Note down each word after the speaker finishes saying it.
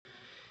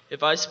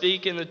If I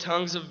speak in the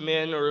tongues of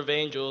men or of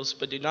angels,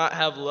 but do not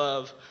have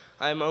love,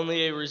 I am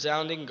only a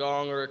resounding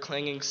gong or a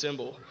clanging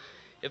cymbal.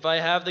 If I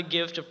have the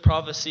gift of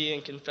prophecy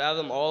and can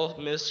fathom all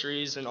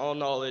mysteries and all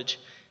knowledge,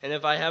 and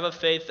if I have a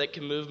faith that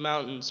can move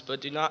mountains, but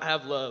do not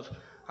have love,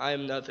 I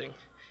am nothing.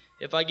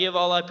 If I give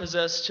all I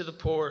possess to the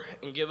poor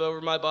and give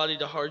over my body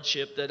to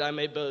hardship that I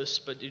may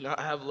boast, but do not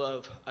have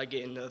love, I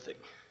gain nothing.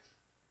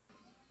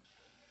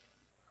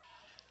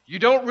 You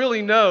don't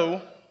really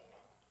know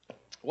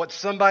what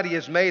somebody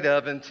is made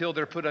of until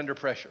they're put under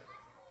pressure.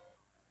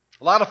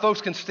 A lot of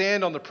folks can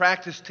stand on the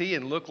practice tee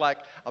and look like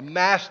a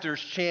Masters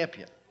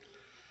champion.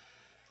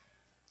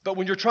 But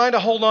when you're trying to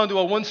hold on to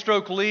a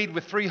one-stroke lead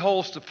with 3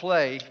 holes to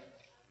play,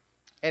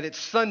 and it's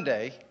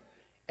Sunday,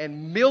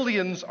 and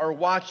millions are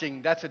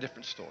watching, that's a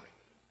different story.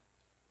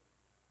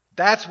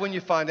 That's when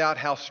you find out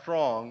how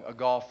strong a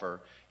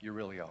golfer you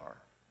really are.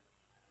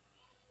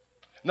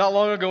 Not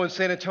long ago in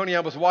San Antonio,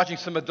 I was watching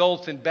some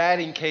adults in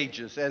batting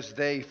cages as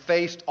they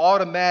faced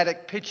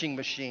automatic pitching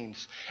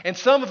machines. And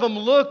some of them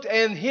looked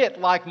and hit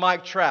like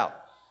Mike Trout.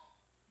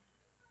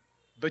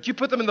 But you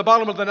put them in the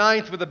bottom of the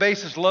ninth with the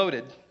bases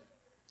loaded,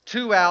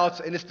 2 outs,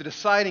 and it's the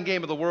deciding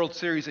game of the World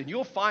Series, and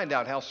you'll find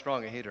out how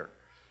strong a hitter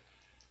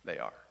they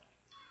are.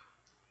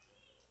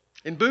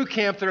 In boot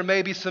camp, there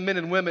may be some men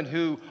and women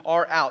who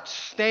are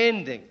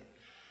outstanding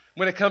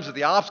when it comes to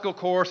the obstacle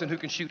course and who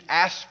can shoot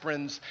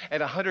aspirins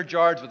at 100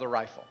 yards with a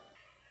rifle.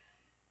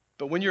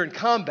 But when you're in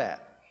combat,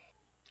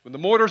 when the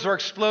mortars are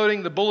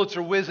exploding, the bullets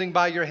are whizzing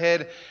by your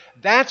head,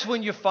 that's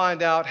when you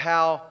find out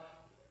how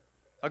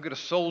good a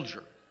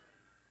soldier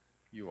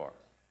you are.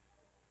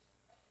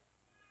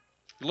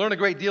 You learn a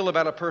great deal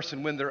about a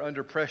person when they're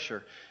under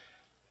pressure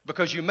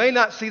because you may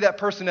not see that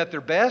person at their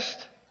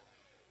best,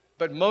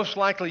 but most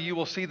likely you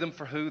will see them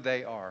for who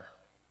they are.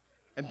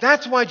 And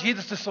that's why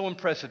Jesus is so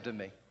impressive to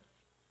me.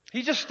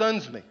 He just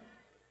stuns me.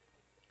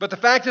 But the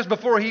fact is,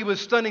 before he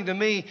was stunning to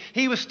me,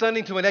 he was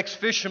stunning to an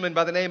ex-fisherman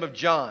by the name of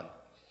John.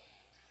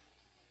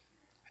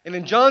 And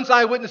in John's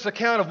eyewitness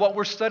account of what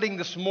we're studying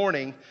this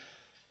morning,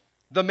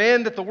 the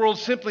man that the world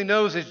simply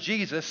knows as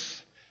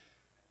Jesus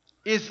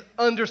is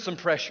under some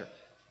pressure.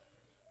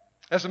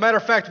 As a matter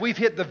of fact, we've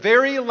hit the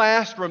very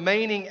last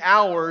remaining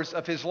hours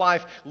of his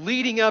life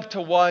leading up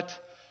to what,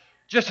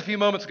 just a few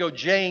moments ago,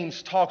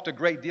 James talked a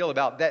great deal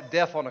about, that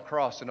death on a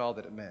cross and all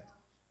that it meant.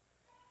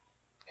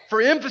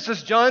 For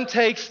emphasis, John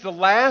takes the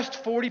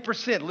last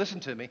 40%,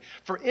 listen to me,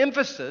 for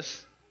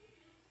emphasis,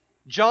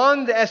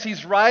 John, as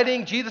he's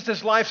writing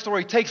Jesus' life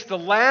story, takes the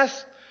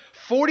last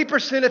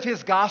 40% of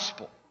his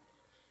gospel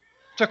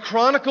to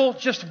chronicle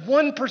just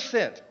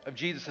 1% of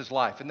Jesus'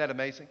 life. Isn't that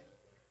amazing?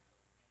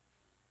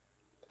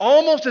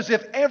 Almost as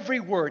if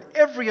every word,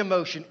 every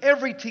emotion,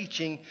 every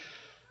teaching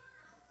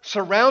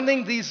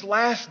surrounding these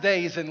last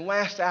days and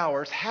last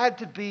hours had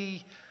to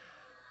be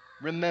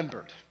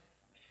remembered.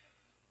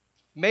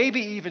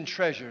 Maybe even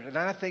treasured. And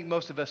I think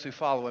most of us who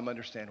follow him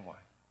understand why.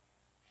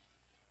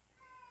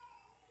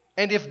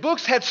 And if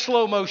books had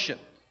slow motion,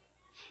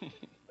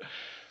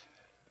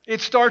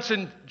 it starts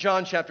in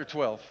John chapter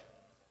 12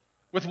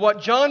 with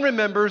what John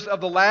remembers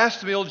of the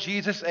last meal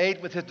Jesus ate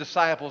with his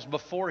disciples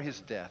before his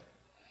death.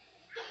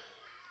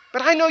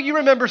 But I know you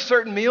remember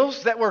certain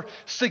meals that were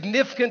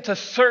significant to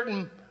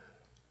certain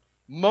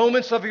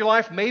moments of your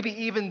life,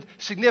 maybe even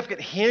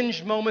significant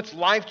hinge moments,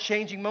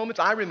 life-changing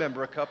moments. I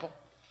remember a couple.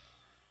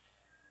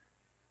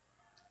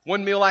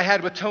 One meal I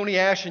had with Tony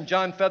Ash and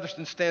John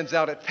Featherston stands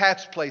out at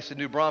Pat's Place in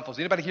New Braunfels.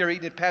 Anybody here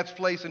eating at Pat's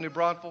Place in New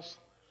Braunfels?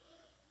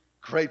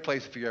 Great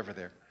place if you're ever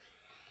there.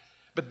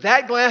 But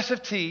that glass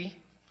of tea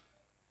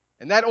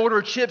and that order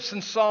of chips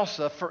and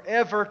salsa,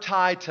 forever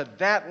tied to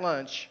that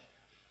lunch,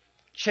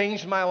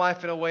 changed my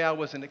life in a way I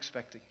wasn't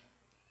expecting.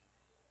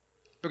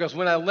 Because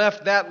when I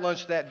left that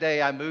lunch that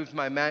day, I moved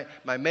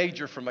my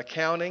major from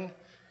accounting,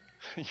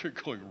 you're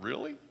going,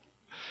 really?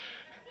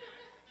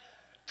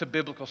 To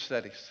biblical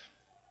studies.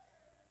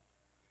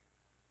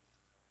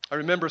 I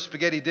remember a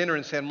spaghetti dinner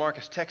in San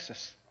Marcos,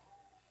 Texas,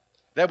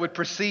 that would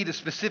precede a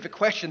specific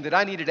question that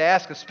I needed to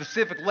ask a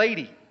specific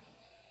lady.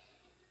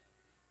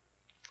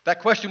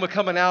 That question would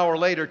come an hour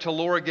later to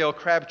Laura Gail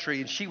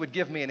Crabtree, and she would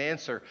give me an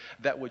answer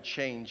that would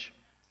change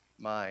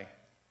my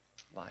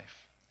life.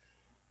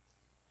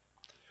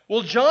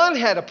 Well, John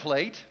had a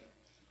plate.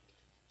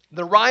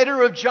 The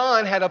writer of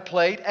John had a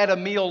plate at a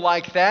meal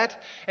like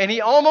that, and he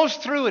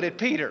almost threw it at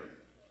Peter.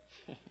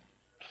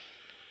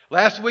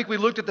 Last week we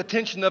looked at the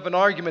tension of an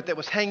argument that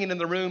was hanging in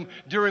the room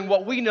during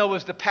what we know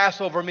as the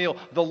Passover meal,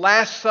 the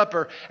Last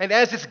Supper. And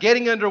as it's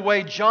getting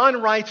underway,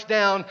 John writes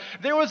down,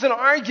 there was an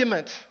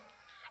argument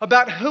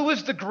about who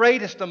is the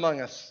greatest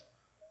among us.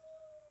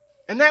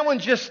 And that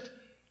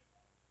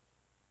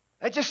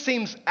just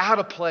seems out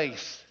of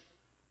place.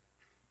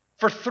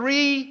 For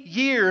 3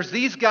 years,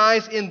 these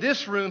guys in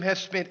this room have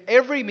spent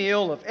every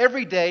meal of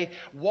every day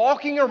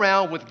walking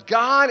around with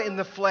God in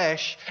the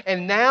flesh,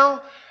 and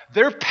now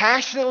they're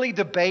passionately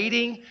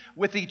debating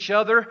with each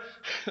other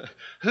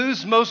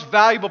who's most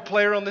valuable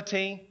player on the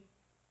team.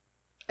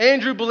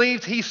 Andrew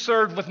believes he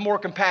served with more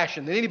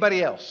compassion than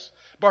anybody else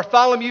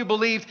Bartholomew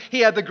believed he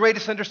had the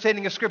greatest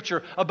understanding of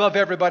Scripture above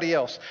everybody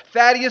else.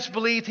 Thaddeus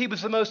believed he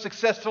was the most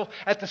successful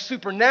at the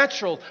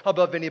supernatural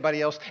above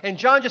anybody else. And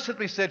John just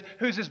simply said,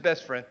 who's his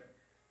best friend?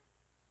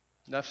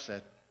 Enough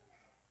said.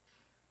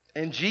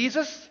 And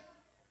Jesus?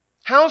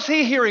 How's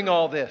he hearing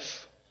all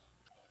this?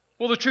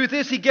 Well, the truth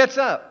is he gets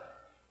up.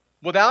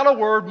 Without a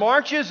word,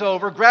 marches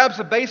over, grabs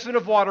a basin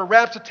of water,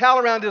 wraps a towel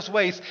around his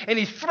waist, and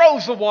he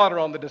throws the water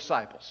on the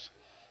disciples.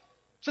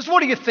 Says,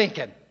 what are you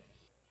thinking?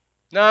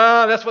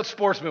 No, that's what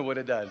sportsmen would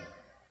have done.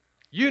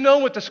 You know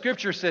what the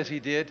scripture says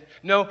he did.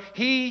 No,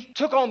 he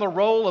took on the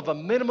role of a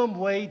minimum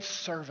wage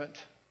servant.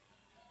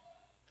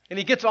 And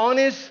he gets on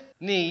his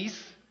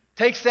knees,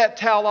 takes that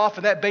towel off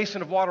and that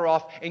basin of water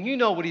off, and you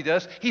know what he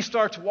does. He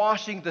starts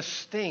washing the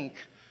stink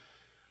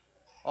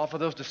off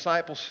of those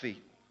disciples'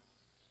 feet,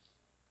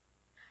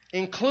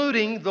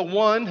 including the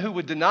one who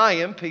would deny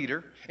him,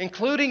 Peter,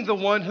 including the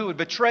one who would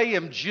betray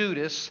him,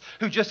 Judas,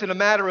 who just in a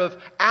matter of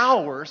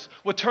hours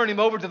would turn him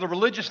over to the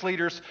religious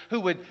leaders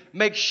who would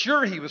make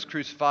sure he was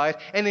crucified,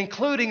 and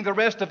including the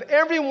rest of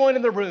everyone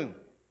in the room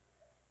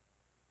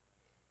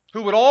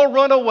who would all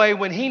run away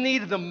when he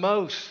needed them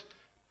most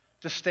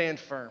to stand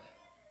firm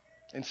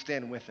and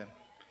stand with him.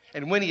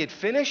 And when he had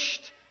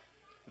finished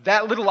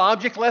that little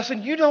object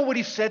lesson, you know what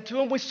he said to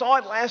him. We saw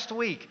it last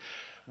week.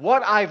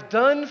 What I've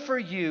done for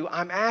you,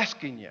 I'm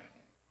asking you.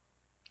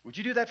 Would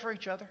you do that for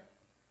each other?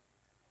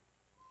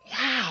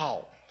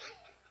 Wow.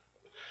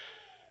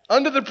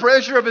 Under the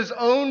pressure of his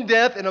own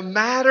death in a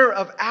matter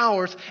of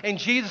hours, and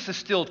Jesus is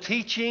still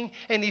teaching,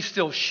 and he's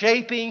still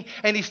shaping,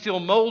 and he's still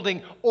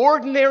molding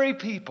ordinary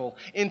people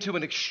into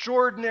an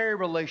extraordinary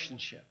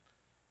relationship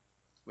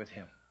with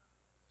him.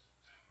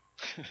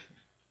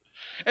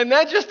 And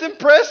that just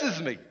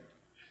impresses me.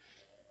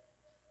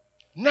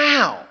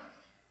 Now,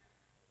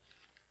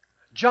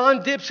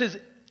 John dips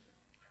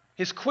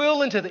his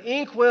quill into the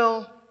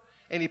inkwell,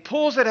 and he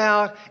pulls it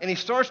out, and he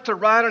starts to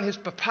write on his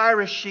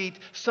papyrus sheet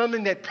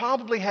something that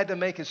probably had to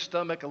make his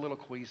stomach a little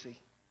queasy.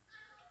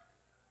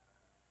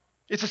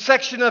 It's a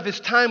section of his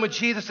time with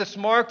Jesus that's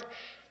marked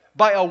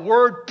by a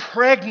word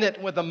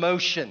pregnant with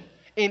emotion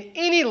in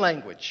any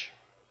language.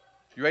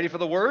 You ready for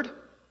the word?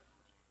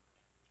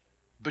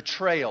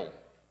 Betrayal.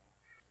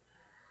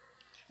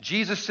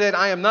 Jesus said,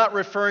 I am not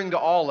referring to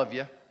all of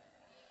you.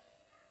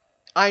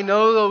 I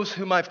know those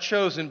whom I've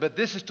chosen, but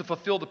this is to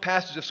fulfill the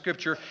passage of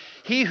Scripture.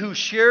 He who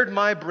shared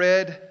my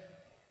bread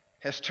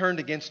has turned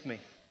against me.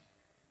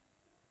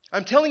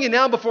 I'm telling you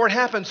now before it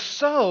happens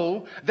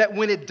so that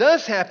when it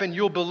does happen,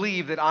 you'll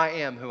believe that I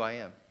am who I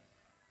am.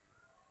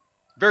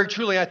 Very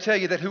truly, I tell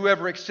you that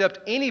whoever accepts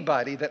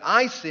anybody that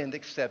I send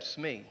accepts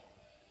me.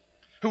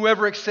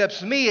 Whoever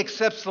accepts me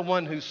accepts the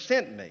one who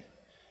sent me.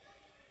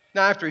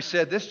 Now, after he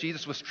said this,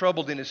 Jesus was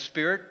troubled in his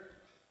spirit,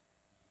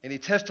 and he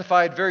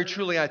testified, very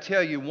truly, I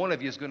tell you, one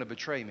of you is going to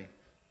betray me.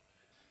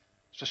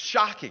 It's just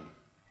shocking.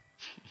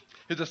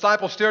 His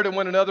disciples stared at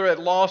one another at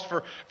loss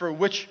for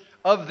which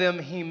of them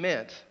he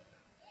meant.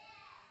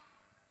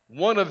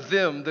 One of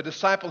them, the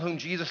disciple whom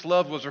Jesus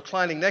loved, was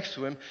reclining next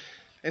to him,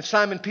 and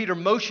Simon Peter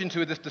motioned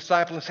to this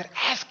disciple and said,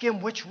 ask him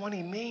which one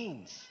he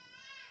means.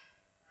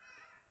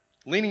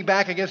 Leaning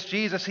back against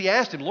Jesus, he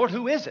asked him, Lord,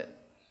 who is it?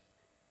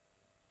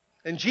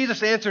 And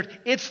Jesus answered,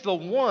 it's the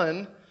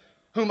one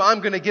whom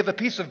I'm going to give a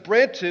piece of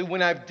bread to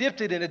when I've dipped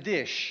it in a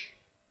dish.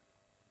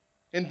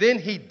 And then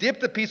he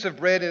dipped the piece of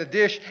bread in a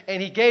dish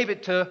and he gave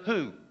it to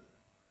who?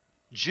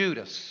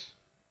 Judas,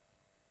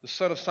 the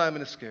son of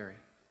Simon Iscariot.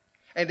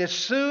 And as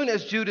soon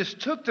as Judas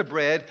took the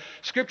bread,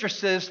 Scripture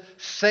says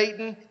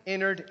Satan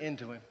entered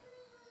into him.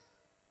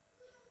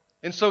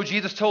 And so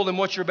Jesus told him,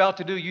 what you're about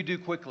to do, you do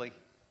quickly.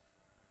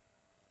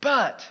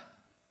 But,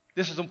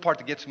 this is the part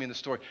that gets me in the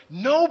story,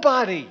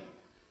 nobody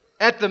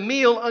at the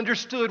meal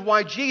understood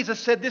why Jesus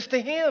said this to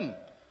him.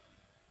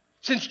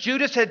 Since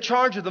Judas had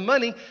charge of the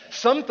money,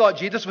 some thought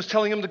Jesus was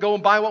telling him to go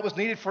and buy what was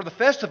needed for the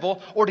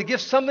festival or to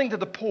give something to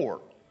the poor.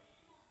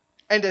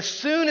 And as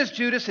soon as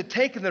Judas had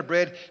taken the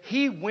bread,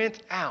 he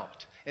went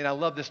out. And I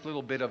love this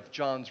little bit of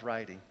John's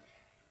writing.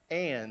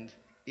 And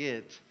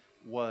it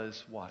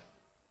was what?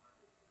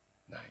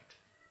 Night.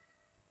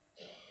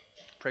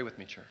 Pray with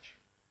me, church.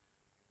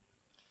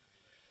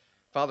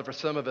 Father, for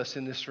some of us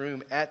in this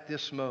room, at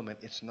this moment,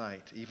 it's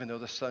night. Even though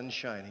the sun's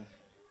shining,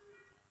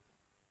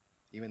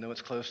 even though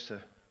it's close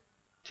to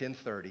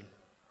 10:30,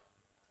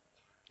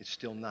 it's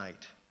still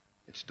night.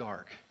 It's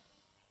dark.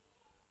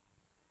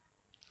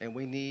 And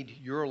we need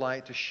your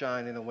light to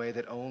shine in a way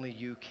that only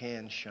you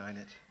can shine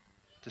it.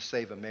 To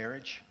save a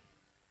marriage,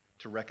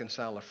 to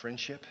reconcile a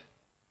friendship,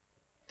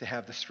 to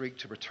have the streak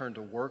to return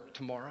to work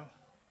tomorrow,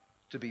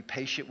 to be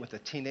patient with a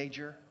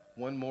teenager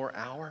one more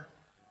hour,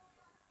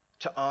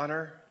 to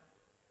honor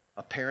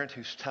a parent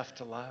who's tough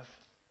to love,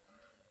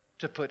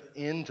 to put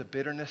end to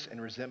bitterness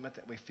and resentment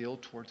that we feel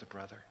towards a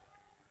brother.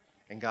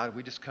 And God,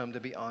 we just come to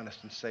be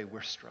honest and say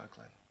we're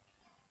struggling.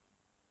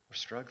 We're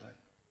struggling.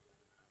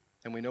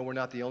 And we know we're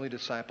not the only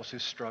disciples who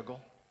struggle.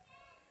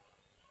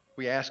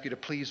 We ask you to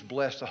please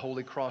bless the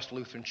Holy Cross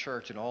Lutheran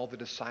Church and all the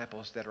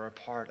disciples that are a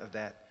part of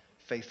that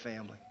faith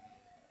family.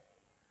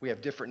 We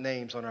have different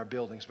names on our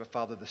buildings, but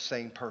Father, the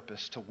same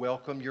purpose, to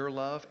welcome your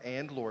love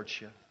and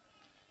lordship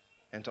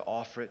and to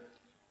offer it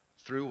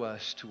through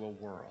us to a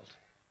world.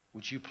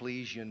 Would you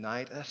please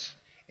unite us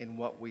in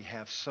what we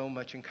have so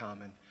much in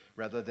common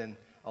rather than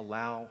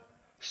allow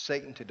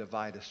Satan to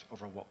divide us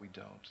over what we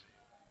don't?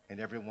 And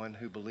everyone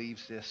who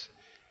believes this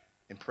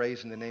and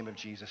prays in the name of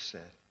Jesus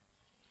said,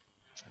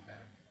 amen.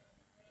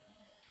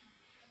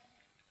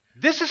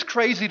 This is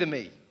crazy to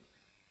me.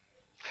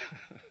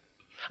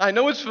 I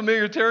know it's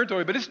familiar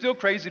territory, but it's still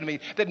crazy to me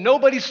that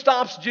nobody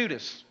stops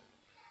Judas.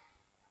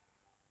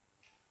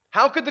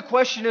 How could the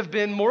question have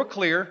been more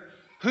clear?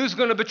 Who's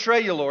going to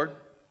betray you, Lord?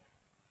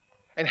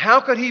 And how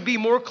could he be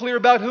more clear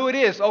about who it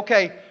is?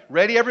 Okay,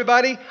 ready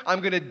everybody?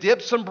 I'm going to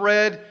dip some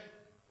bread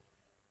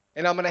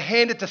and I'm going to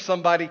hand it to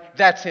somebody.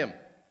 That's him.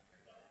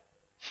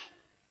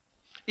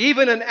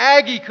 Even an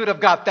Aggie could have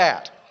got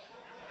that.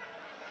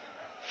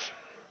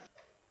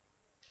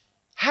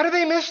 How do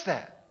they miss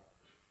that?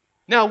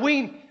 Now,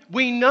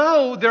 we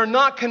know they're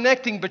not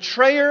connecting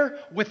betrayer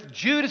with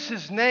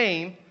Judas's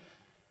name,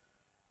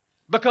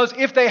 because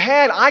if they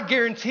had, I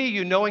guarantee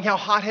you, knowing how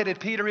hot-headed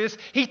Peter is,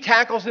 he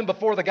tackles him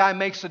before the guy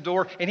makes the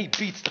door and he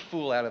beats the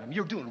fool out of him.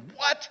 You're doing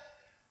what?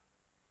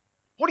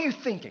 What are you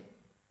thinking?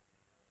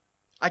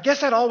 I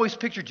guess I'd always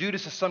picture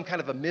Judas as some kind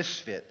of a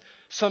misfit,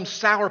 some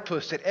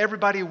sourpuss that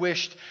everybody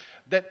wished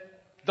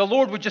that the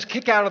Lord would just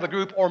kick out of the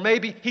group, or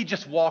maybe he'd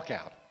just walk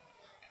out.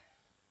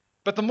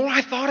 But the more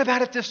I thought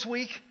about it this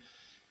week,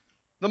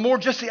 the more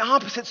just the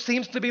opposite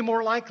seems to be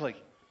more likely.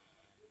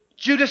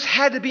 Judas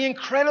had to be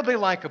incredibly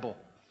likable,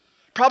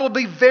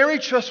 probably very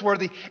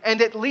trustworthy,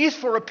 and at least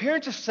for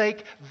appearance's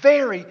sake,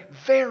 very,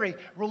 very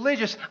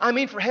religious. I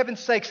mean, for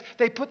heaven's sakes,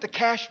 they put the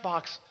cash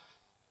box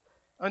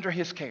under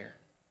his care.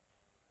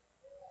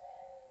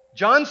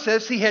 John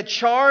says he had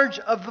charge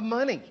of the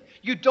money.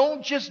 You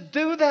don't just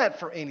do that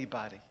for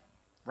anybody,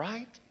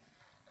 right?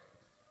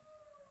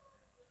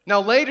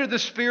 Now later the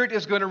Spirit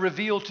is going to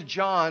reveal to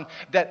John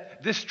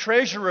that this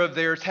treasurer of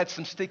theirs had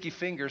some sticky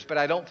fingers, but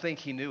I don't think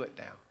he knew it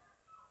now.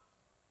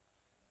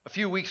 A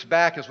few weeks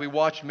back, as we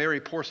watched Mary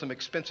pour some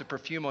expensive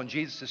perfume on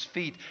Jesus'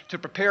 feet to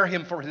prepare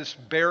him for his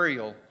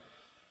burial,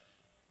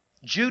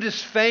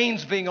 Judas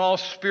feigns being all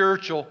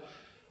spiritual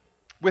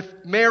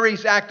with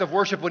Mary's act of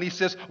worship when he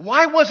says,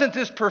 why wasn't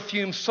this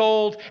perfume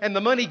sold and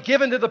the money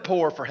given to the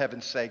poor, for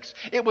heaven's sakes?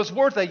 It was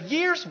worth a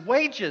year's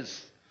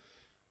wages.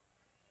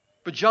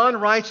 But John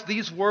writes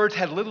these words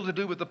had little to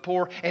do with the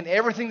poor and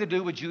everything to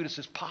do with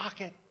Judas's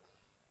pocket.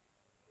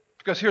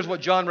 Because here's what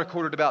John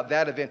recorded about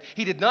that event.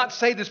 He did not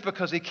say this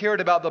because he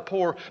cared about the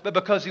poor, but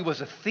because he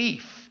was a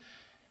thief.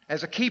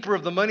 As a keeper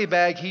of the money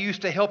bag, he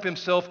used to help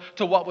himself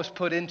to what was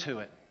put into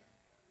it.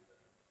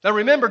 Now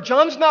remember,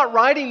 John's not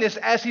writing this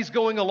as he's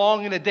going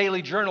along in a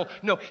daily journal.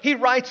 No, he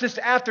writes this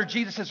after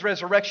Jesus'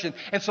 resurrection.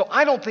 And so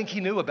I don't think he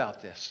knew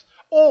about this.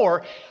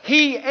 Or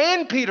he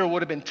and Peter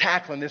would have been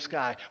tackling this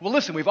guy. Well,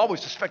 listen, we've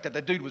always suspected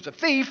that dude was a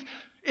thief.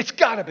 It's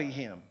got to be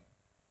him.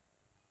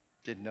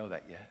 Didn't know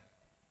that yet.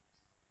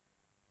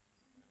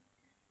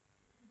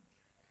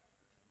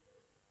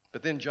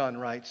 But then John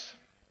writes,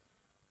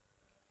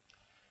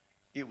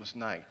 it was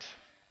night.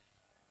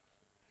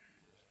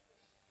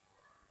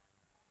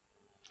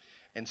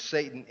 And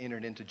Satan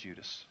entered into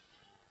Judas.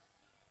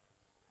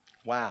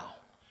 Wow.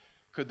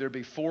 Could there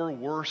be 4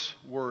 worse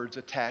words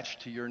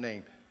attached to your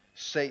name?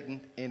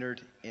 Satan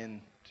entered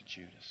into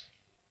Judas.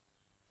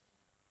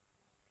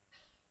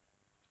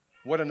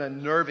 What an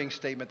unnerving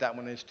statement that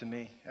one is to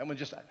me.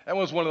 That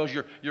was one of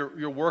those,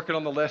 you're working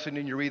on the lesson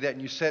and you read that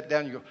and you sit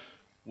down and you go,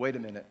 wait a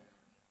minute.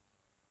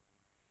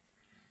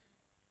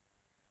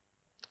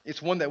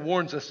 It's one that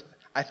warns us,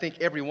 I think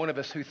every one of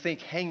us who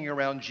think hanging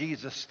around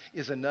Jesus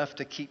is enough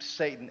to keep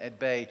Satan at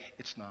bay.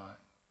 It's not.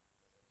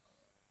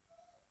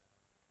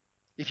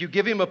 If you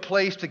give him a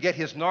place to get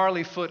his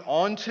gnarly foot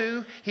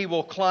onto, he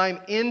will climb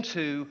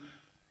into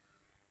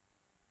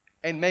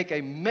and make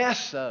a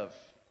mess of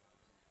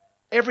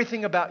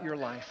everything about your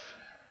life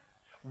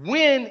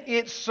when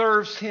it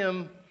serves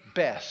him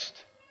best.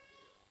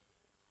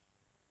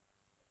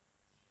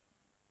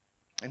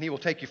 And he will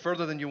take you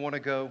further than you want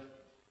to go,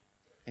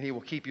 and he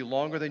will keep you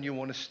longer than you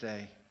want to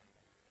stay,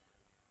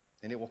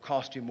 and it will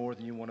cost you more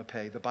than you want to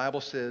pay. The Bible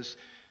says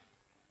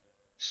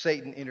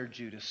Satan entered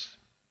Judas,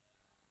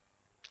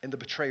 and the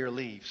betrayer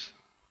leaves.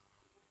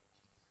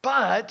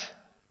 But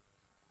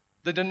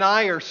the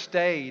denier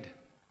stayed.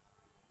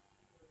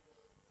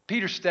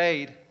 Peter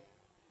stayed.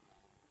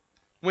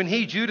 When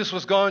he, Judas,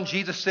 was gone,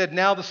 Jesus said,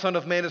 now the Son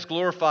of Man is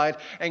glorified,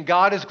 and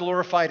God is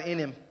glorified in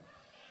him.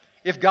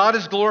 If God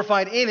is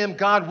glorified in him,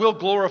 God will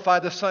glorify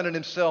the Son in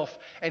himself,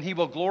 and he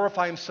will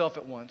glorify himself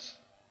at once.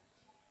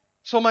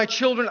 So my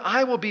children,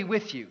 I will be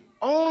with you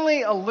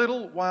only a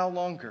little while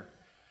longer.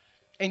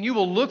 And you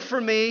will look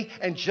for me,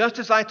 and just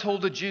as I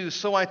told the Jews,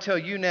 so I tell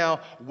you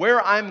now,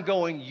 where I'm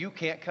going, you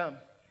can't come.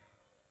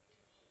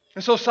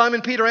 And so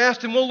Simon Peter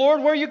asked him, well,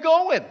 Lord, where are you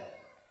going?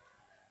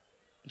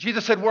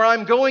 Jesus said, where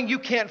I'm going, you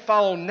can't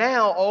follow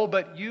now,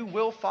 but you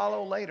will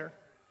follow later.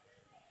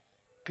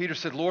 Peter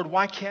said, Lord,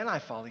 why can't I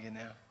follow you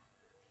now?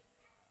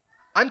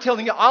 I'm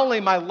telling you, I'll lay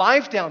my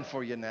life down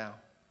for you now.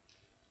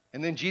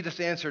 And then Jesus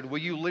answered, will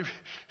you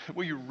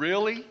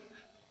really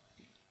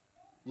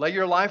lay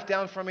your life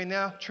down for me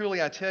now?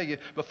 Truly, I tell you,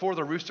 before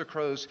the rooster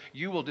crows,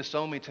 you will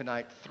disown me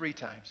tonight 3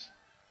 times.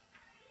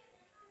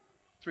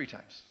 3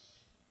 times.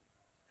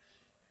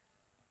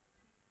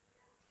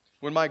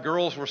 When my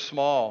girls were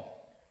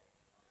small,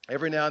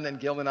 every now and then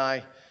Gil and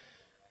I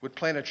would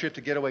plan a trip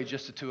to get away,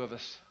 just the 2 of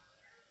us.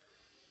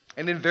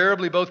 And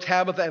invariably, both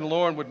Tabitha and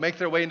Lauren would make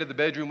their way into the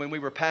bedroom when we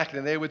were packing,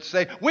 and they would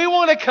say, we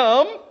want to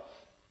come.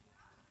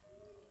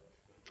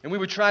 And we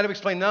would try to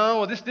explain,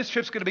 no, this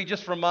trip's going to be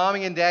just for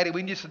Mommy and Daddy.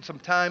 We need some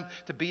time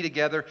to be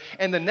together.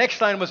 And the next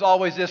line was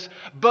always this,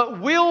 but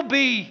we'll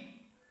be.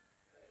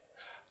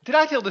 Did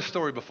I tell this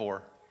story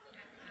before?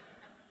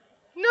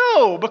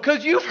 No,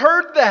 because you've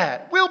heard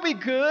that. We'll be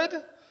good.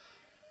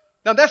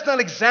 Now, that's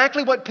not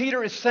exactly what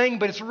Peter is saying,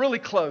 but it's really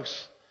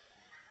close.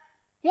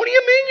 What do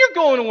you mean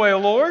you're going away,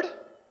 Lord?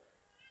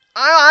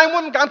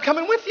 I'm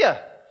coming with you.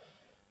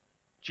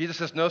 Jesus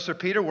says, no, Sir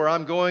Peter, where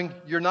I'm going,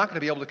 you're not going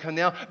to be able to come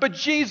now. But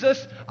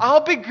Jesus,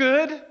 I'll be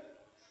good.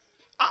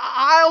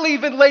 I'll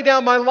even lay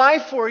down my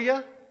life for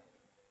you.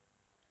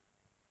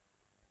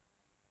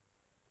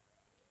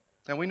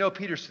 Now, we know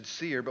Peter's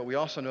sincere, but we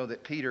also know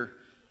that Peter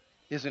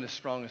isn't as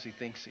strong as he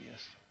thinks he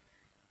is.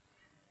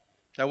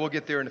 Now, we'll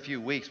get there in a few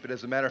weeks, but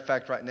as a matter of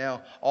fact, right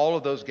now, all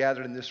of those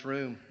gathered in this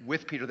room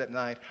with Peter that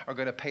night are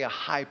going to pay a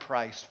high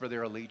price for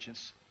their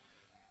allegiance.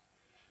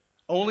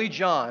 Only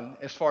John,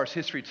 as far as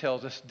history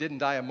tells us, didn't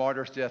die a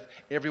martyr's death.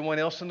 Everyone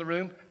else in the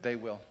room, they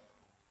will.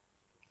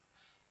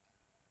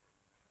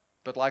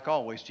 But like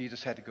always,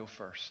 Jesus had to go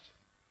first.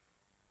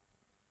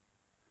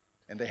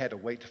 And they had to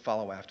wait to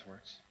follow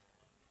afterwards.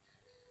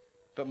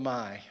 But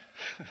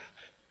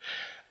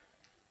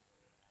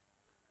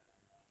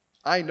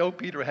I know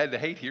Peter had to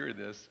hate hearing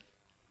this.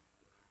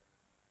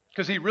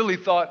 Because he really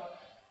thought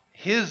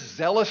his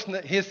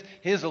zealousness,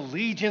 his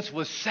allegiance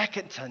was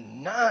second to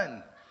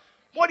none.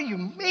 What do you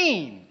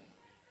mean?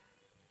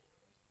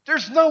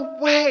 There's no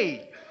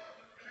way.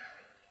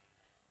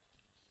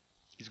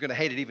 He's going to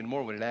hate it even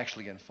more when it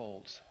actually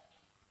unfolds.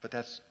 But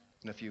that's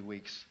in a few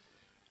weeks.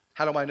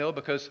 How do I know?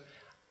 Because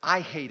I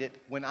hate it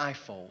when I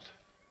fold.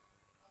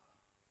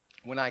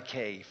 When I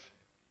cave.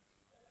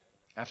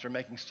 After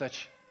making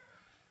such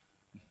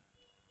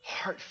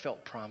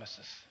heartfelt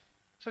promises.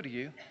 So do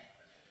you.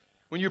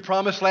 When you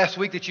promised last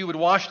week that you would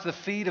wash the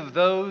feet of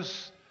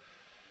those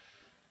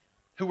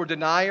who were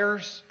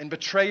deniers and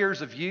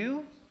betrayers of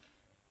you,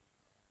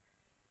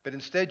 but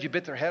instead you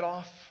bit their head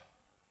off.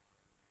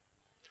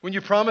 When you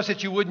promised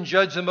that you wouldn't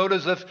judge the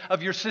motives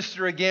of your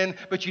sister again,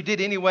 but you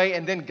did anyway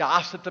and then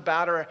gossiped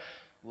about her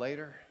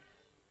later.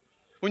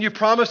 When you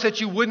promised that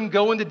you wouldn't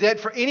go into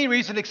debt for any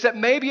reason except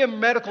maybe a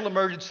medical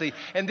emergency,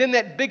 and then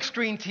that big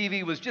screen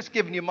TV was just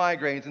giving you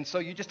migraines, and so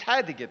you just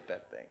had to get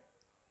that thing.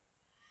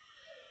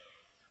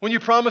 When you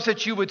promised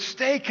that you would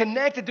stay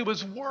connected to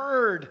His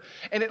Word,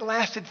 and it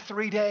lasted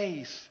 3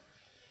 days.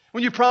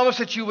 When you promised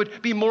that you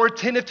would be more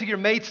attentive to your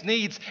mate's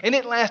needs, and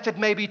it lasted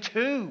maybe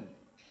 2.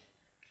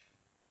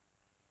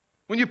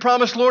 When you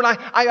promised, Lord,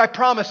 I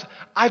promise,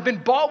 I've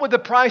been bought with a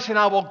price, and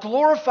I will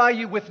glorify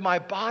you with my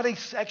body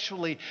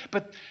sexually,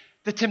 but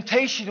the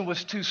temptation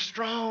was too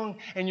strong,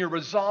 and your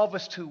resolve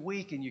was too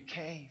weak, and you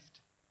caved.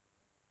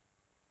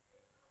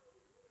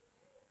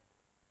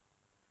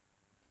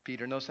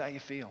 Peter knows how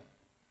you feel.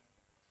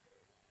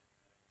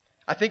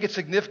 I think it's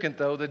significant,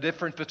 though, the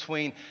difference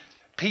between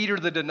Peter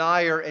the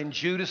denier and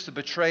Judas the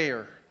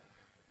betrayer.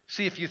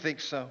 See if you think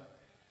so.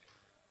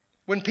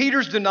 When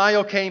Peter's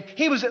denial came,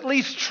 he was at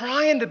least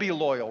trying to be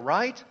loyal,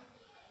 right?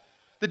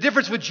 The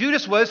difference with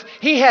Judas was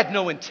he had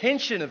no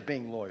intention of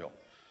being loyal,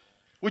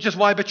 which is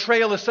why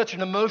betrayal is such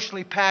an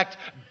emotionally packed,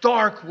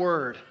 dark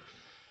word.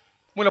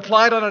 When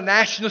applied on a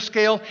national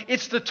scale,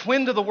 it's the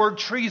twin to the word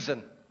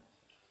treason.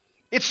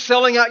 It's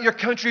selling out your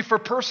country for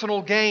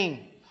personal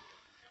gain.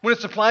 When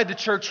it's applied to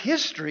church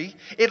history,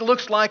 it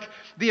looks like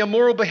the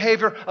immoral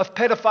behavior of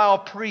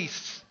pedophile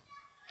priests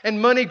and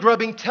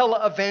money-grubbing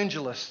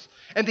televangelists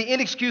and the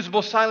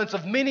inexcusable silence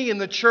of many in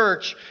the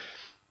church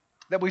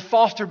that we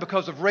fostered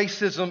because of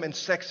racism and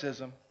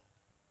sexism.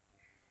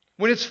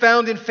 When it's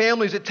found in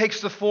families, it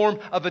takes the form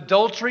of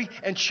adultery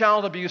and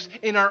child abuse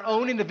in our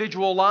own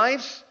individual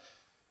lives.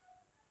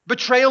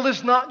 Betrayal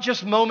is not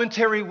just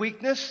momentary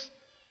weakness.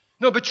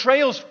 No,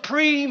 betrayal is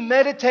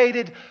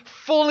premeditated,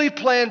 fully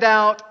planned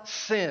out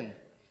sin.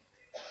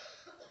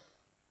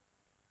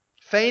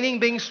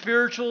 Feigning being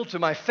spiritual to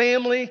my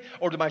family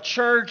or to my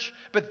church,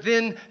 but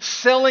then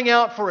selling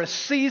out for a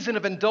season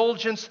of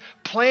indulgence,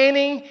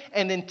 planning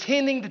and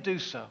intending to do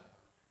so.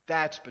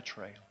 That's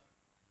betrayal.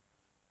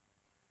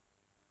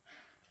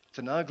 It's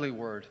an ugly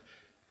word.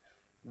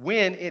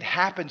 When it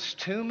happens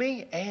to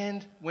me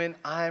and when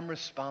I'm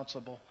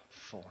responsible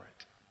for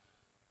it.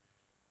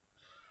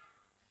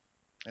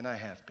 And I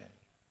have been.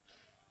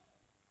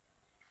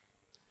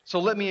 So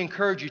let me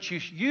encourage you to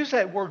use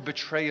that word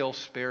betrayal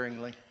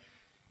sparingly.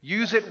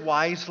 Use it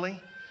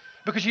wisely.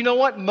 Because you know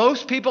what?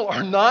 Most people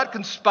are not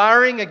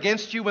conspiring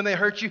against you when they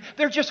hurt you.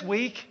 They're just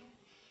weak.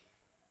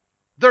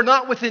 They're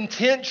not with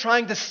intent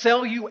trying to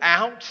sell you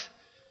out.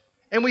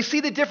 And we see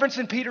the difference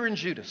in Peter and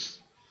Judas.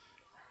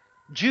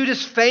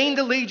 Judas feigned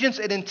allegiance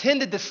and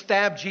intended to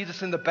stab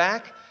Jesus in the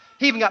back.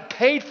 He even got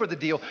paid for the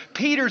deal.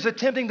 Peter's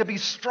attempting to be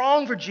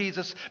strong for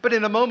Jesus, but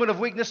in a moment of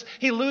weakness,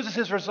 he loses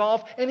his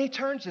resolve and he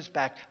turns his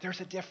back.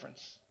 There's a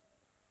difference.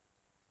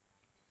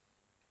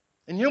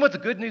 And you know what the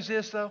good news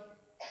is, though?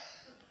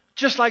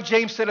 Just like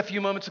James said a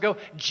few moments ago,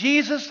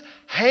 Jesus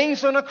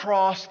hangs on a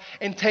cross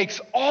and takes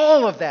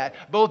all of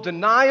that, both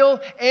denial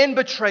and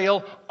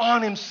betrayal,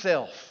 on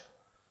himself.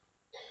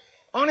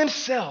 On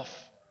himself.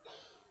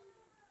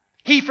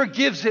 He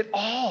forgives it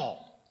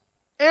all.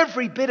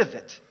 Every bit of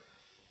it.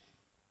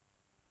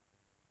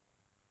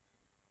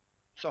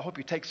 So I hope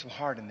you take some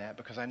heart in that,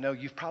 because I know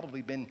you've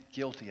probably been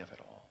guilty of it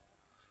all.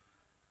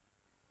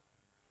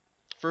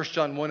 1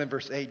 John 1 and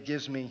verse 8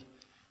 gives me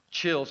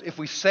chills. If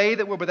we say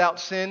that we're without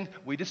sin,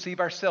 we deceive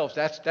ourselves.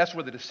 That's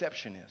where the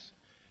deception is.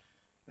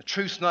 The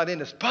truth's not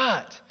in us.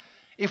 But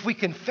if we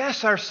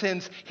confess our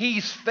sins,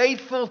 He's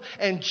faithful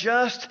and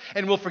just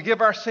and will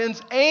forgive our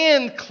sins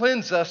and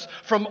cleanse us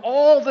from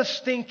all the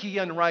stinky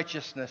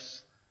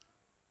unrighteousness.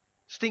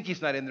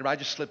 Stinky's not in there. I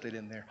just slipped it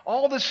in there.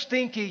 All the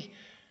stinky,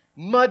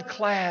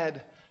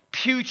 mud-clad,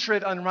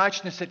 putrid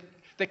unrighteousness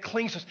that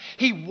clings to us.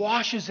 He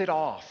washes it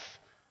off.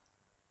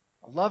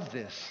 I love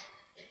this.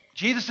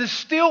 Jesus is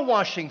still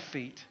washing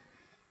feet.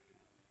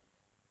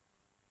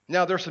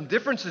 Now, there are some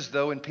differences,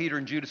 though, in Peter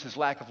and Judas'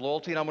 lack of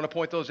loyalty, and I'm going to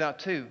point those out,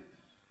 too.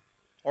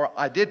 Or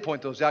I did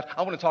point those out.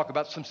 I want to talk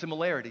about some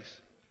similarities.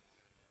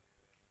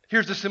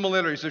 Here's the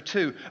similarities. There are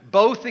two.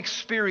 Both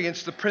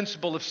experience the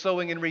principle of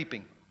sowing and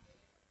reaping.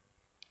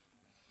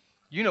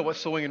 You know what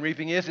sowing and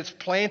reaping is. It's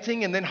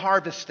planting and then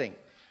harvesting.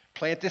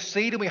 Plant this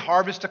seed and we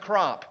harvest a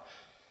crop.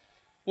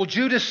 Well,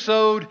 Judas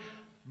sowed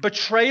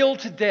betrayal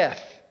to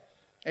death.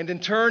 And in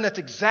turn, that's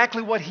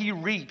exactly what he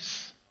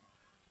reaps.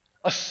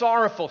 A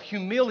sorrowful,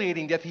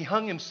 humiliating death. He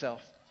hung himself.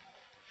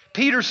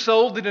 Peter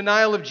sowed the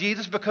denial of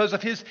Jesus because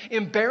of his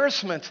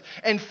embarrassment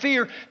and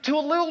fear to a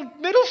little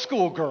middle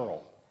school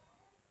girl.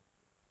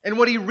 And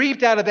what he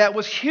reaped out of that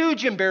was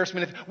huge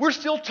embarrassment. We're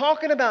still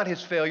talking about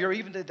his failure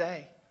even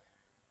today.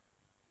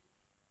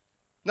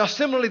 Now,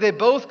 similarly, they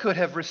both could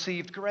have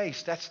received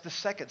grace. That's the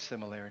second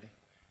similarity.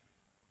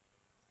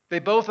 They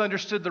both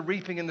understood the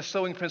reaping and the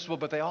sowing principle,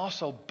 but they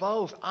also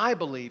both, I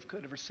believe,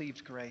 could have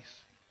received grace.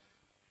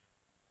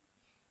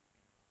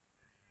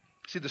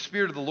 See, the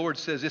Spirit of the Lord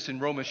says this in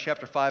Romans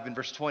chapter 5 and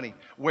verse 20,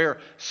 where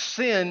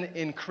sin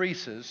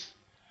increases,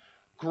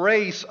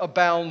 grace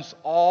abounds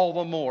all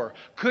the more.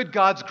 Could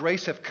God's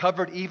grace have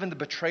covered even the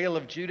betrayal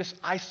of Judas?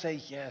 I say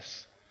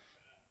yes.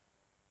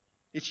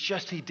 It's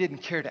just He didn't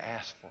care to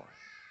ask for it.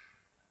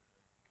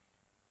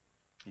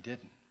 He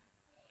didn't.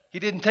 He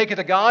didn't take it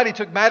to God. He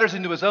took matters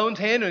into His own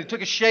hand, and He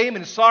took His shame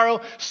and His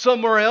sorrow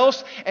somewhere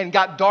else and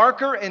got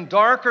darker and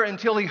darker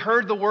until He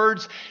heard the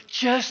words,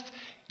 just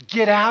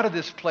get out of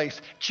this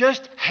place.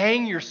 Just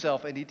hang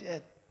yourself. And He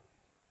did.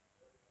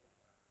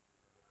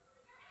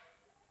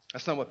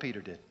 That's not what Peter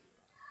did.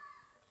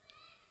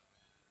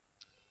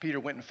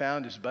 Peter went and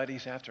found his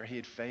buddies after he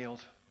had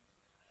failed.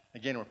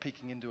 Again, we're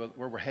peeking into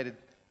where we're headed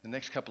the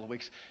next couple of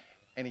weeks.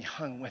 And he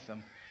hung with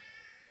them.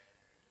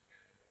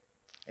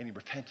 And he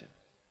repented.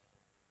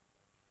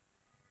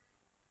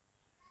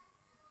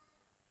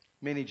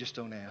 Many just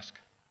don't ask.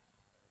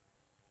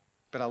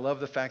 But I love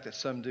the fact that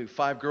some do.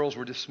 5 girls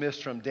were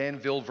dismissed from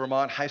Danville,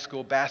 Vermont high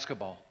school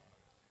basketball.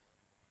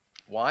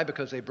 Why?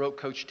 Because they broke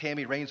Coach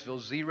Tammy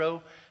Rainsville's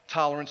zero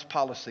tolerance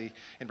policy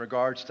in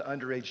regards to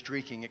underage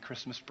drinking at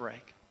Christmas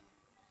break.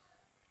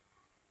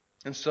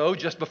 And so,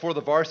 just before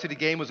the varsity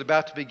game was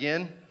about to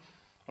begin,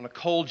 on a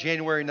cold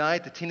January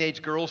night, the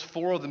teenage girls,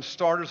 4 of them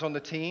starters on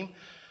the team,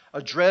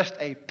 addressed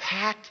a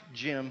packed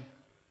gym.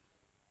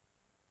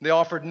 They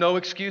offered no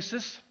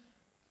excuses.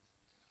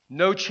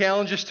 No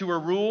challenges to a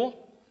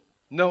rule,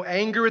 no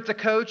anger at the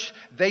coach.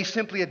 They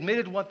simply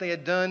admitted what they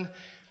had done,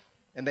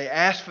 and they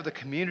asked for the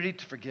community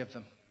to forgive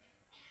them.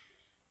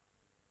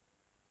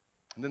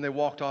 And then they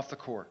walked off the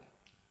court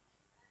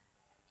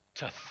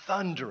to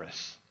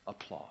thunderous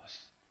applause.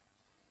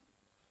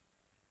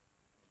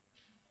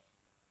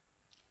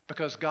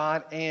 Because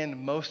God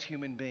and most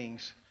human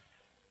beings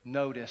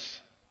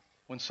notice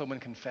when someone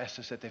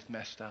confesses that they've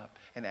messed up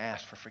and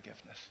asks for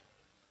forgiveness.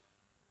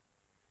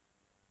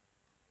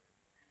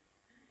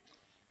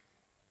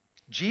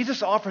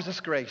 Jesus offers us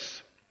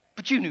grace,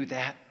 but you knew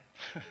that.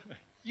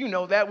 You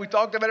know that. We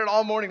talked about it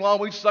all morning long.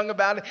 We've sung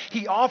about it.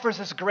 He offers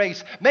us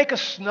grace. Make a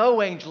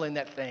snow angel in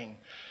that thing.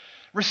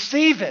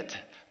 Receive it.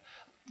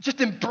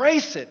 Just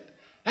embrace it.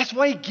 That's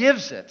why He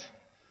gives it.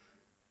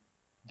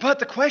 But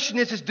the question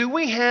is do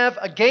we have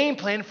a game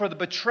plan for the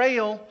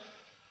betrayal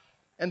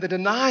and the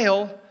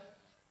denial,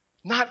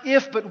 not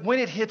if, but when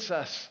it hits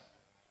us?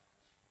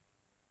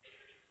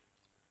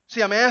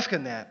 See, I'm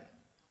asking that.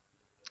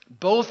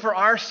 Both for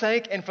our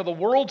sake and for the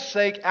world's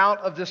sake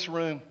out of this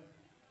room.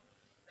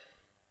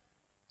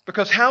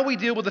 Because how we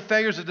deal with the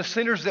failures of the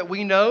sinners that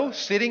we know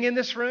sitting in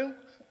this room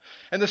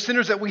And the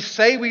sinners that we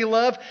say we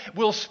love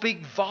will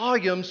speak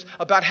volumes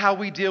about how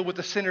we deal with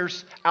the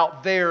sinners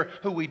out there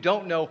who we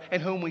don't know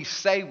and whom we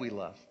say we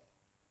love.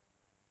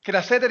 Can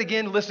I say that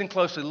again? Listen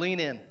closely. Lean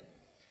in.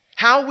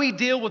 How we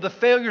deal with the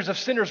failures of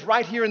sinners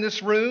right here in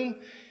this room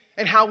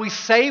and how we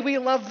say we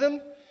love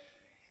them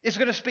is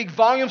going to speak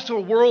volumes to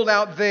a world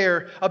out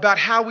there about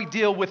how we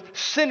deal with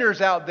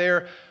sinners out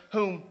there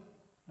whom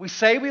we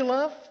say we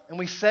love and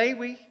we say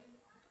we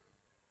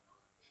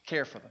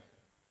care for them.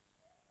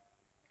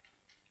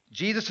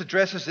 Jesus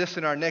addresses this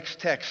in our next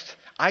text.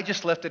 I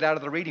just left it out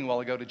of the reading a while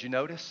ago. Did you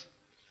notice?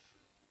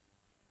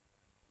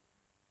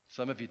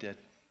 Some of you did.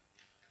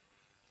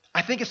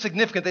 I think it's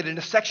significant that in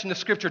a section of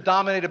Scripture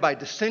dominated by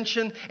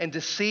dissension and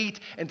deceit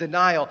and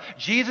denial,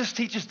 Jesus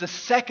teaches the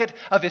second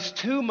of his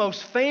two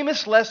most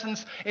famous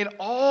lessons in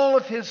all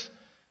of his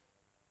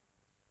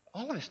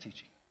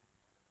teaching.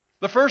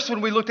 The first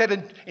one we looked at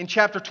in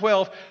chapter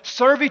 12,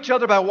 serve each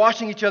other by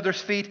washing each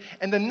other's feet.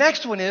 And the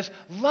next one is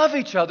love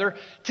each other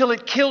till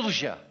it kills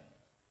you.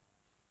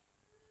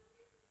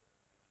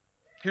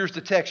 Here's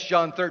the text,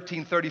 John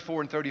 13,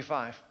 34 and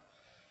 35.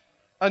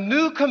 A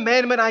new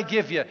commandment I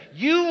give you.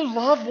 You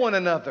love one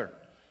another.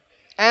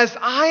 As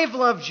I've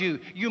loved you,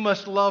 you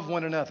must love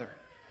one another.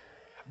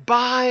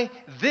 By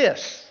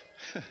this,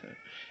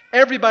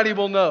 everybody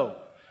will know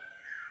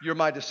you're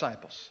my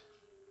disciples.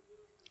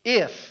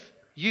 If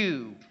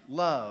you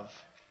love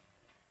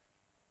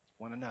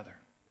one another.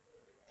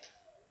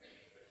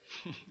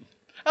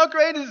 How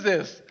great is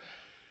this?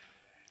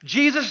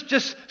 Jesus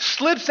just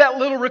slips that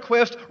little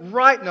request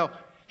right now.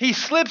 He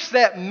slips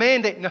that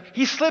mandate. No,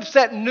 he slips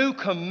that new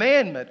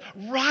commandment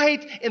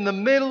right in the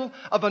middle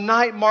of a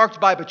night marked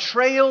by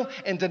betrayal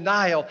and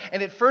denial.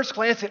 And at first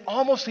glance, it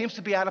almost seems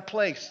to be out of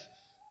place.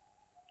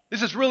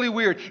 This is really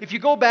weird. If you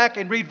go back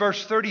and read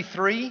verse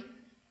 33,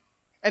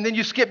 and then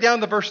you skip down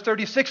to verse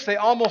 36, they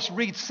almost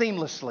read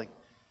seamlessly.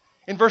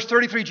 In verse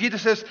 33,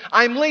 Jesus says,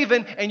 I'm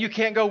leaving and you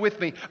can't go with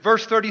me.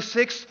 Verse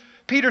 36,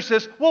 Peter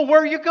says, well,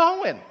 where are you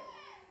going?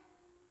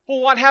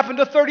 Well, what happened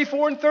to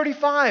 34 and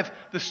 35?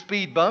 The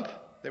speed bump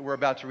that we're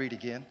about to read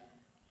again.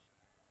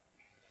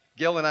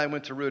 Gail and I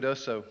went to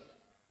Ruidoso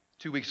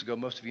 2 weeks ago.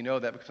 Most of you know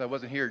that because I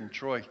wasn't here and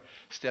Troy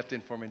stepped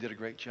in for me and did a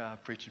great job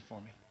preaching for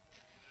me.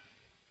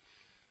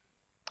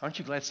 Aren't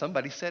you glad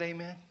somebody said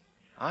amen?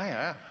 I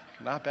am.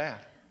 Not bad.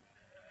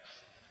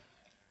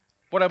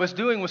 What I was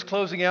doing was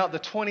closing out the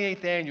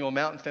 28th annual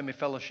Mountain Family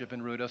Fellowship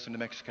in Ruidoso, New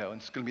Mexico, and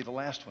it's going to be the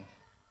last one.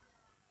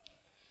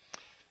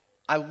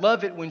 I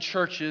love it when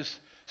churches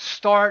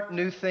start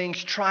new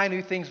things, try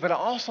new things, but I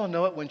also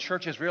know it when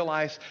churches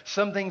realize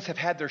some things have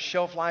had their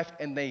shelf life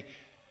and they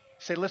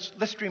say, let's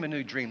dream a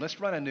new dream. Let's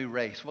run a new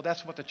race. Well,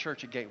 that's what the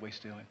church at Gateway's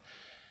doing.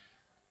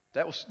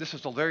 This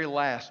was the very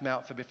last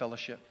Mount Family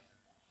Fellowship.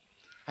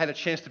 I had a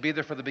chance to be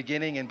there for the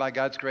beginning, and by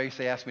God's grace,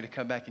 they asked me to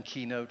come back and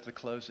keynote the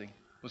closing.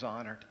 Was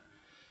honored.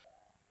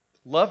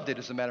 Loved it,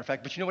 as a matter of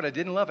fact. But you know what I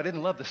didn't love? I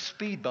didn't love the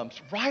speed bumps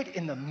right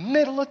in the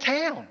middle of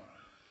town.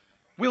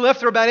 We left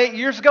there about 8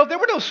 years ago. There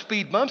were no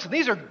speed bumps, and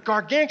these are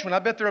gargantuan. I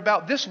bet they're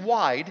about this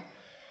wide.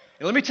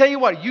 And let me tell you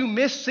what, you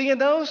miss seeing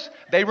those,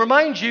 they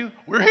remind you,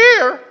 we're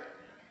here.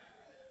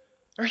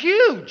 They're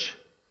huge.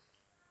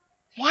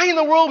 Why in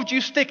the world would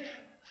you stick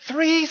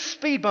 3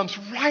 speed bumps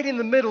right in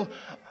the middle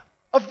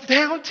of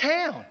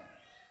downtown?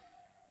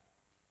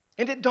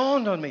 And it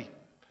dawned on me,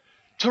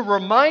 to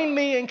remind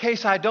me in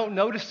case I don't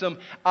notice them,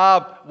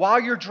 while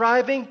you're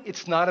driving,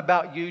 it's not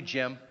about you,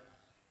 Jim.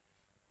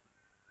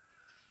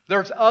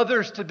 There's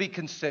others to be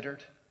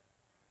considered.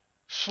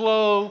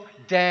 Slow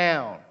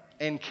down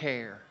and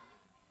care.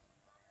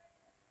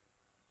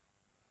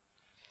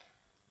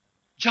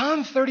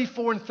 John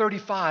 34 and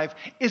 35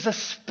 is a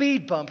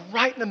speed bump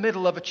right in the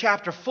middle of a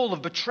chapter full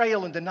of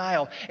betrayal and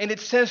denial. And it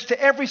says to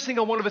every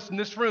single one of us in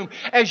this room,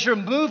 as you're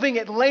moving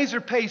at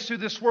laser pace through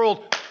this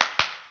world,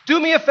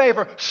 do me a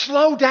favor,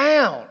 slow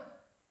down.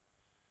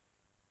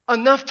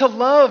 Enough to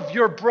love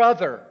your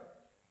brother.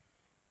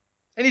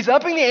 And he's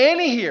upping the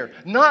ante here.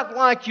 Not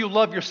like you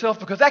love yourself,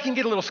 because that can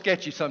get a little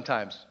sketchy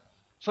sometimes.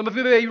 Some of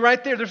you may be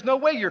right there. There's no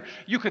way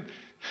you could.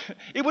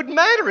 It wouldn't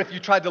matter if you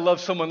tried to love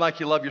someone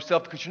like you love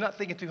yourself, because you're not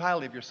thinking too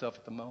highly of yourself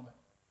at the moment.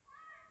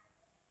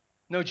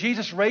 No,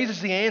 Jesus raises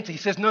the ante. He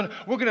says, no,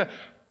 we're going to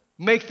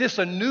make this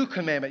a new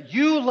commandment.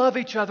 You love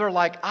each other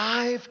like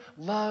I've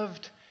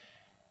loved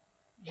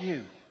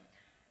you.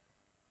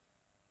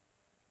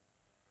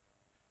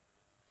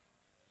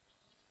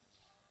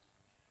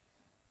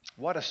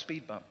 What a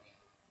speed bump.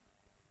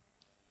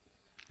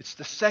 It's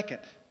the second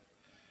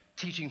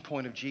teaching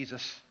point of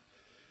Jesus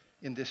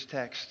in this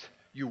text.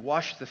 You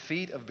wash the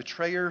feet of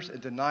betrayers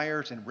and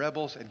deniers and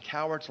rebels and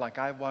cowards like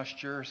I've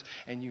washed yours,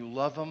 and you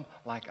love them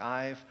like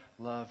I've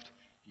loved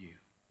you.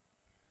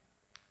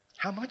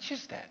 How much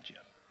is that, Jim?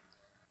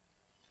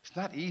 It's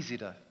not easy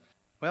to,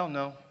 well,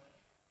 no.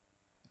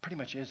 It pretty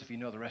much is if you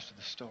know the rest of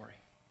the story.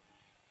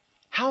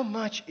 How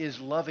much is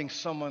loving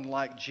someone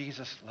like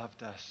Jesus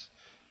loved us?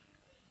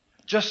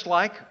 Just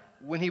like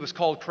when he was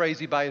called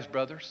crazy by his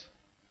brothers.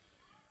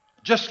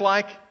 Just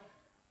like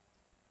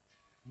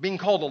being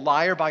called a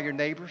liar by your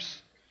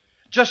neighbors.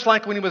 Just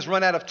like when he was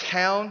run out of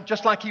town,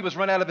 just like he was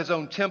run out of his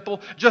own temple,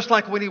 just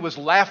like when he was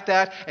laughed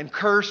at and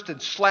cursed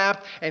and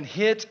slapped and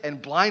hit and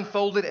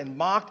blindfolded and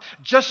mocked,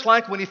 just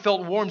like when he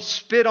felt warm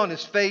spit on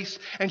his face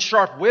and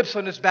sharp whips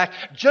on his back,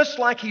 just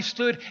like he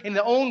stood in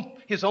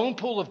his own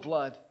pool of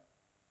blood.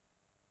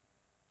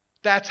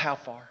 That's how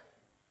far.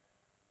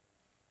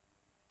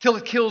 Till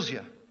it kills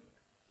you.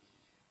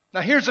 Now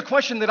here's the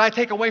question that I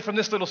take away from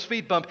this little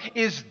speed bump.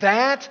 Is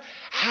that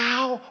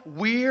how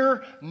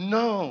we're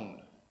known?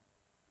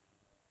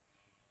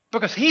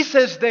 Because he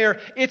says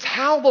there, it's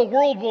how the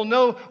world will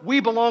know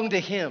we belong to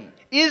him.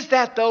 Is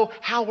that, though,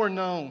 how we're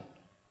known?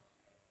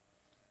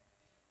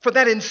 For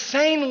that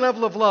insane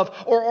level of love?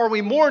 Or are we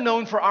more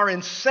known for our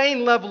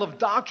insane level of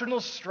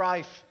doctrinal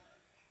strife?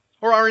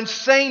 Or our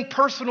insane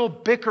personal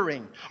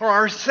bickering? Or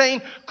our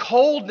insane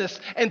coldness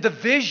and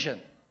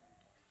division?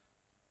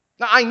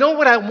 Now, I know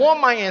what I want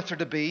my answer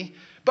to be,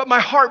 but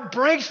my heart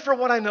breaks for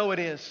what I know it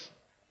is.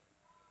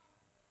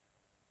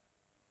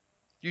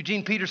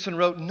 Eugene Peterson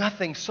wrote,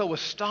 "Nothing so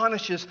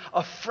astonishes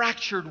a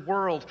fractured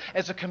world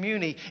as a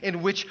community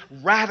in which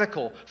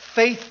radical,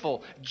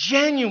 faithful,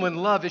 genuine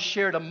love is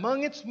shared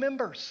among its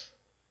members."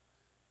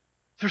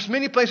 There's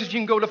many places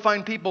you can go to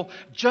find people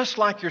just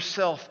like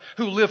yourself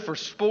who live for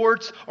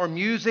sports or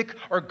music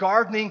or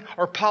gardening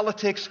or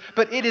politics,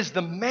 but it is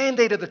the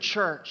mandate of the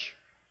church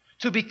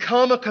to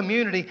become a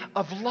community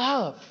of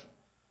love.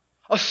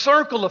 A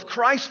circle of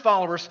Christ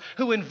followers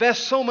who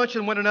invest so much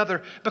in one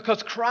another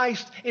because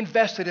Christ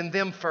invested in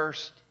them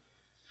first.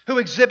 Who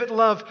exhibit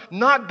love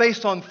not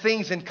based on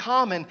things in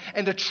common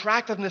and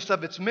attractiveness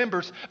of its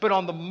members, but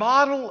on the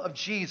model of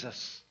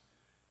Jesus,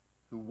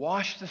 who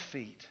washed the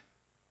feet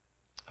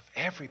of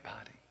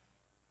everybody,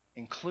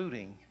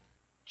 including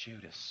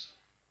Judas.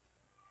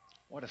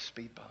 What a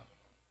speed bump.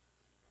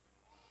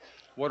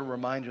 What a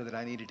reminder that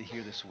I needed to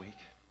hear this week.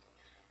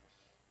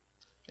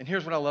 And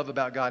here's what I love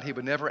about God. He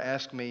would never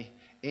ask me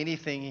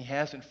anything He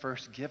hasn't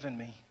first given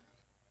me.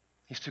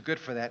 He's too good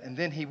for that. And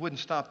then He wouldn't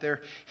stop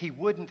there. He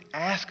wouldn't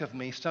ask of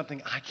me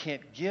something I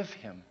can't give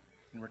Him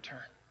in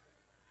return.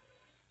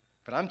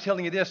 But I'm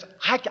telling you this,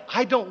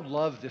 I don't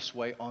love this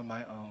way on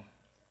my own.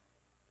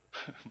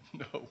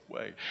 No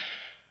way.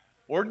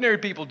 Ordinary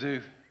people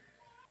do.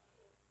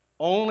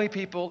 Only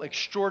people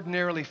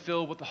extraordinarily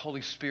filled with the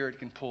Holy Spirit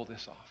can pull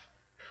this off.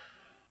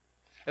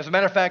 As a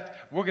matter of fact,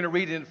 we're going to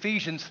read in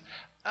Ephesians,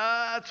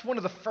 it's one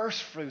of the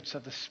first fruits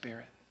of the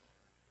Spirit.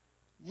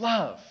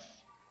 Love.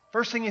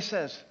 First thing he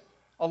says,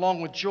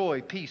 along with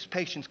joy, peace,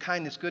 patience,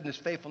 kindness, goodness,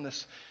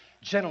 faithfulness,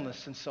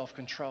 gentleness, and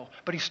self-control.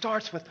 But he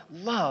starts with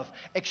love,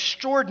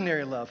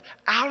 extraordinary love,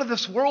 out of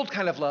this world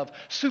kind of love,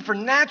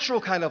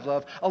 supernatural kind of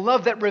love, a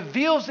love that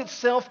reveals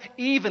itself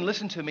even,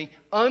 listen to me,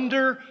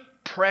 under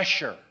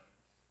pressure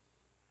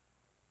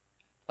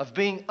of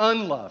being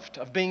unloved,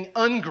 of being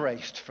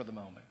ungraced for the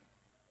moment.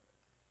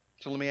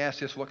 So let me ask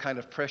this, what kind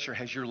of pressure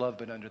has your love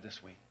been under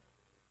this week?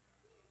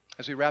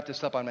 As we wrap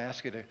this up, I'm going to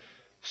ask you to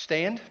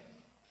stand.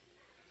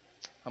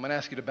 I'm going to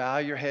ask you to bow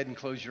your head and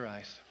close your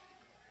eyes.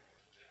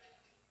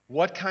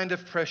 What kind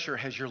of pressure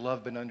has your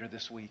love been under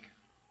this week?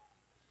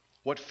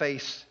 What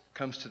face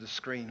comes to the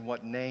screen?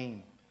 What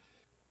name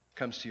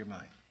comes to your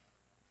mind?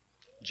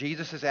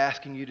 Jesus is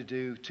asking you to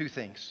do two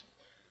things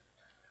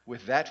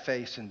with that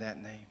face and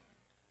that name.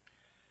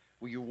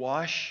 Will you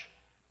wash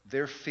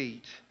their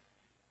feet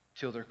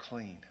till they're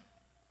clean?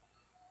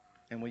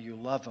 And will you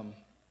love them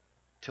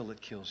till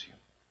it kills you?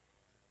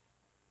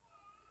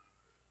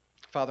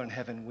 Father in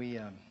heaven,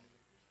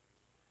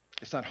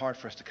 it's not hard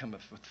for us to come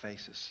up with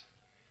faces.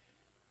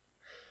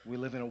 We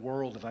live in a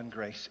world of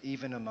ungrace,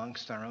 even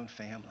amongst our own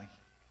family.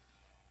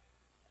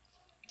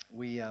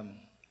 We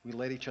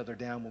let each other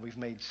down when we've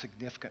made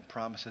significant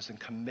promises and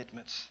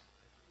commitments.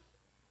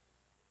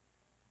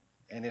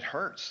 And it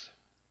hurts.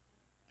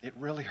 It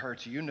really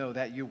hurts. You know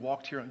that. You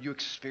walked here and you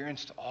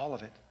experienced all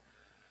of it.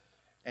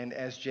 And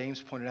as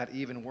James pointed out,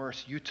 even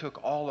worse, you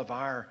took all of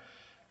our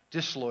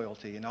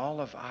disloyalty and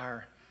all of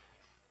our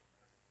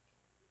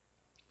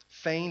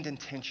feigned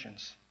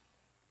intentions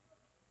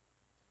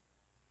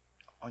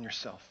on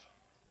yourself.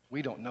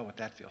 We don't know what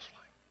that feels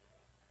like.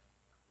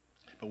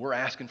 But we're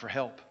asking for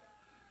help.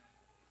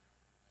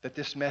 That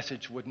this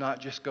message would not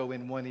just go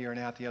in one ear and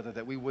out the other,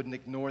 that we wouldn't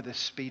ignore this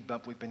speed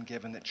bump we've been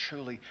given, that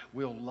truly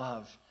we'll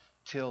love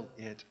till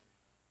it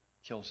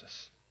kills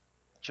us,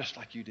 just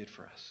like you did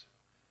for us.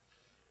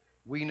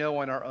 We know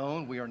on our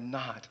own we are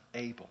not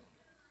able,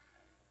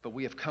 but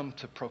we have come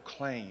to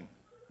proclaim,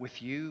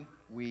 with you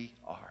we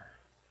are.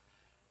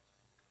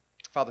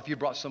 Father, if you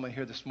brought someone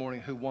here this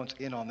morning who wants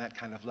in on that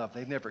kind of love,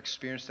 they've never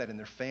experienced that in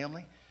their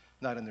family,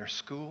 not in their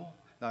school,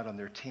 not on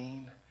their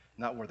team,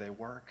 not where they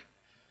work,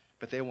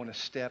 but they want to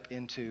step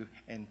into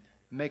and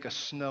make a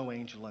snow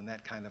angel in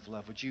that kind of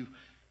love. Would you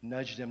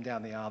nudge them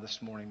down the aisle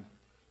this morning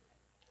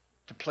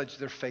to pledge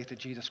their faith to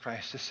Jesus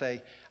Christ, to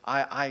say,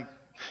 I'm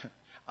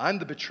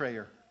the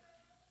betrayer.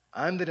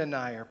 I'm the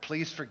denier.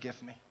 Please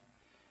forgive me.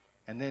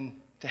 And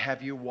then to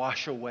have you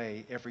wash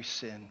away every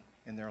sin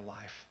in their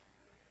life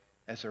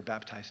as they're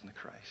baptized into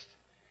Christ.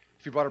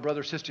 If you brought a brother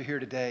or sister here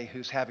today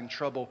who's having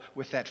trouble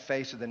with that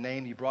face of the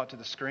name you brought to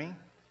the screen,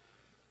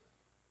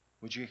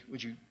 would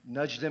you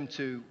nudge them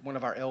to one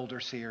of our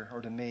elders here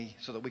or to me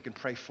so that we can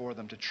pray for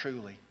them to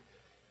truly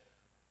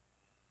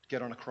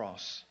get on a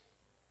cross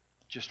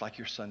just like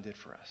your son did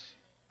for us?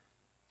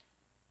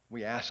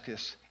 We ask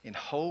this in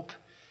hope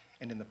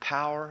and in the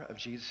power of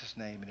Jesus'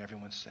 name, and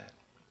everyone said.